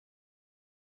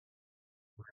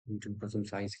into Person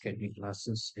Science Academy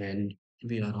classes, and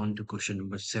we are on to question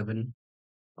number 7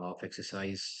 of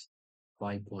exercise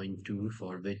 5.2,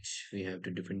 for which we have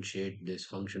to differentiate this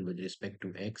function with respect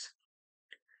to x.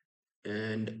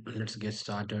 And let's get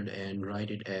started and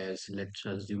write it as, let's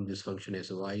assume this function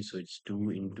as y, so it's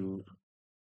 2 into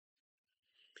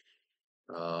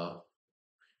uh,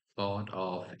 part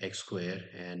of x square,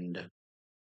 and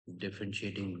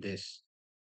differentiating this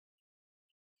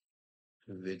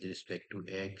with respect to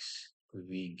x,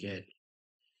 we get.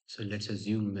 So let's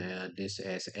assume this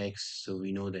as x. So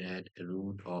we know that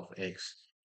root of x,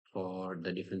 for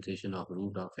the differentiation of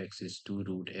root of x, is 2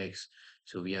 root x.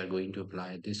 So we are going to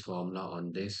apply this formula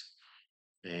on this,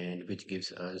 and which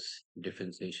gives us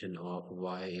differentiation of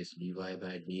y is dy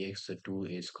by dx. So 2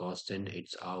 is constant,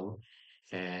 it's out,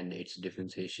 and its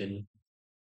differentiation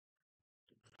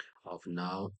of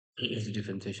now is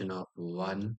differentiation of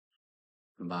 1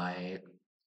 by,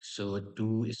 so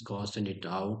 2 is constant, it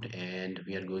out, and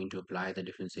we are going to apply the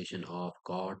differentiation of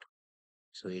cot.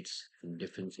 So it's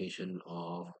differentiation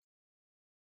of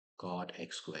cot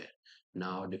x square.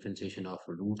 Now differentiation of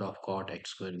root of cot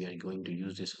x square, we are going to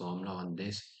use this formula on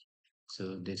this.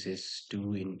 So this is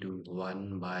 2 into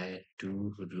 1 by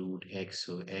 2 root x.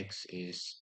 So x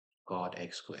is cot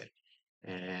x square.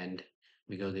 And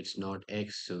because it's not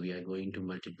x, so we are going to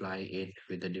multiply it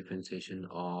with the differentiation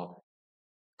of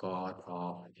cot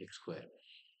of x square.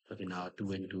 Okay, now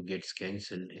 2 and 2 gets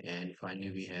cancelled, and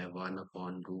finally we have 1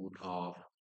 upon root of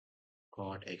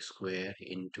cot x square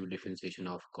into differentiation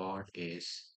of cot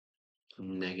is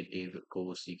negative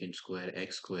cosecant square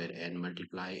x square, and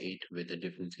multiply it with the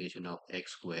differentiation of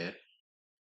x square,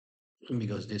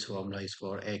 because this formula is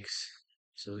for x,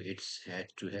 so it's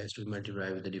has to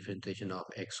multiply with the differentiation of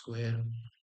x square.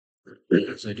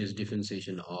 So it is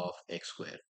differentiation of x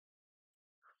square,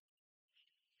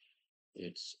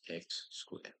 it's x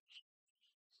square.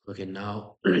 Okay,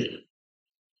 now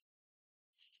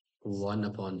 1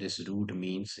 upon this root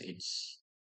means it's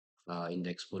in the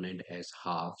exponent as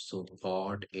half, so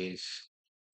cot is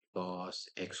cos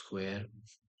x square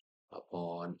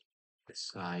upon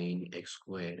sine x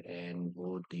square, and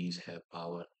both these have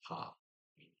power half.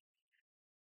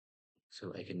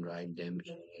 So I can write them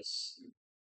as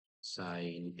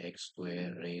sine x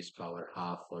square raised power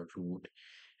half for root,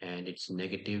 and its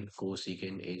negative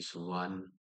cosecant is 1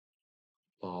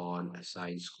 on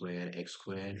sine square x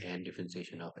square, and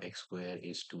differentiation of x square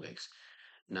is 2x.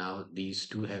 Now these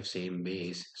two have same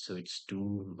base, so it's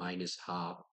 2 minus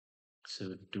half.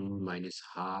 So 2 minus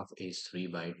half is 3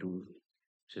 by 2.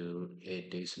 So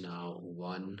it is now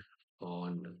 1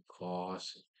 on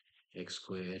cos x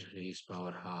square raised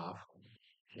power half,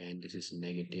 and this is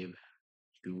negative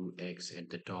 2x at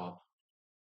the top.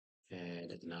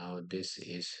 And now this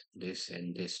is this,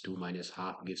 and this 2 minus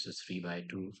half gives us 3 by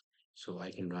 2. So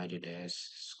I can write it as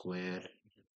square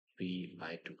 3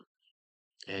 by 2.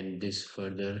 And this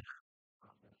further,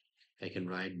 I can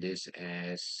write this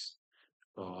as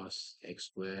cos x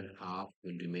square half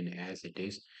will remain as it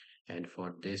is, and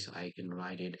for this I can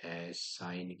write it as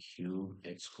sine cube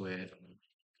x square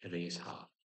raised half.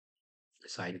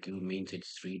 Sine cube means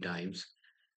it's 3 times,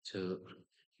 so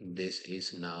this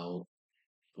is now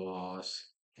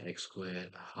cos x square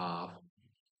half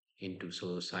into,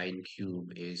 so sine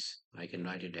cube is, I can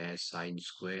write it as sine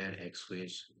square x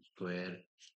square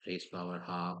raised power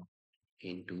half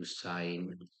into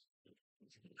sine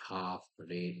half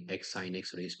x sine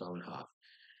x raised power half.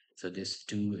 So this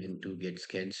 2 and 2 gets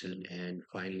cancelled, and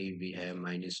finally we have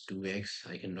minus 2x.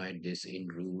 I can write this in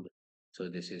root. So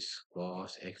this is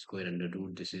cos x square under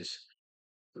root. This is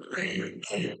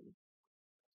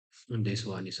this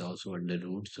one is also under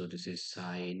root. So this is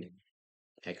sine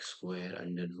x square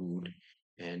under root,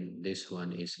 and this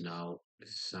one is now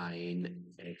sine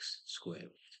x square.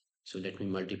 So let me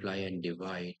multiply and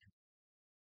divide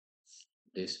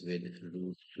this with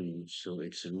root 2. So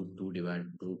it's root 2 divided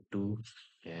root 2,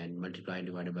 and multiply and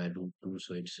divided by root 2.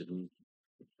 So it's root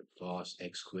cos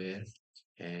x square,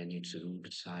 and it's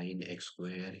root sine x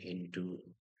square into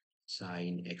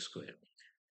sine x square.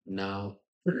 Now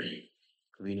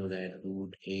we know that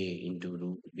root a into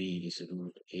root b is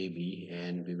root ab,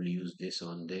 and we will use this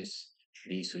on this,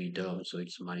 these three terms. So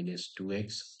it's minus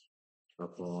 2x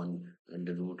upon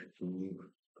under root 2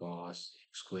 cos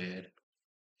x square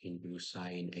into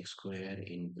sine x square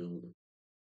into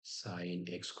sine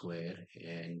x square,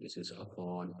 and this is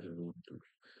upon root 2.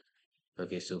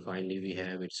 Okay, so finally we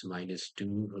have it's minus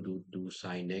 2 root 2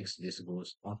 sine x. This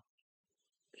goes up,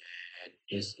 and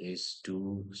this is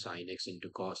 2 sine x into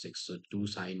cos x. So 2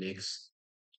 sine x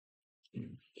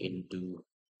into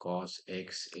cos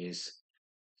x is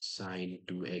sine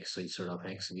 2x. So instead of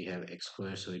x, we have x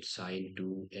square. So it's sine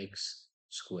 2x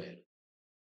square.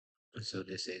 So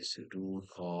this is root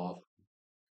of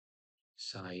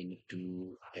sine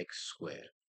 2x square.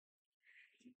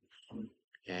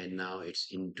 And now it's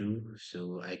into,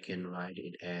 so I can write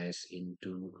it as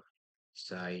into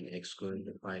sine x square.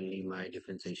 Finally, my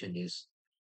differentiation is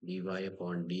dy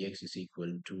upon dx is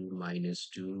equal to minus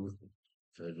 2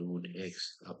 root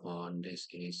x upon this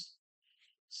is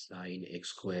sine x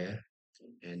square,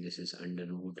 and this is under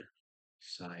root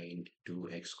sine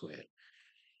 2x square.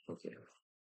 Okay,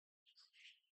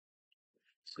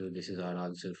 so this is our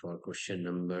answer for question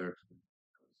number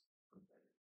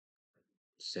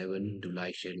 7. Do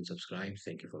like, share, and subscribe.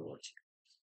 Thank you for watching.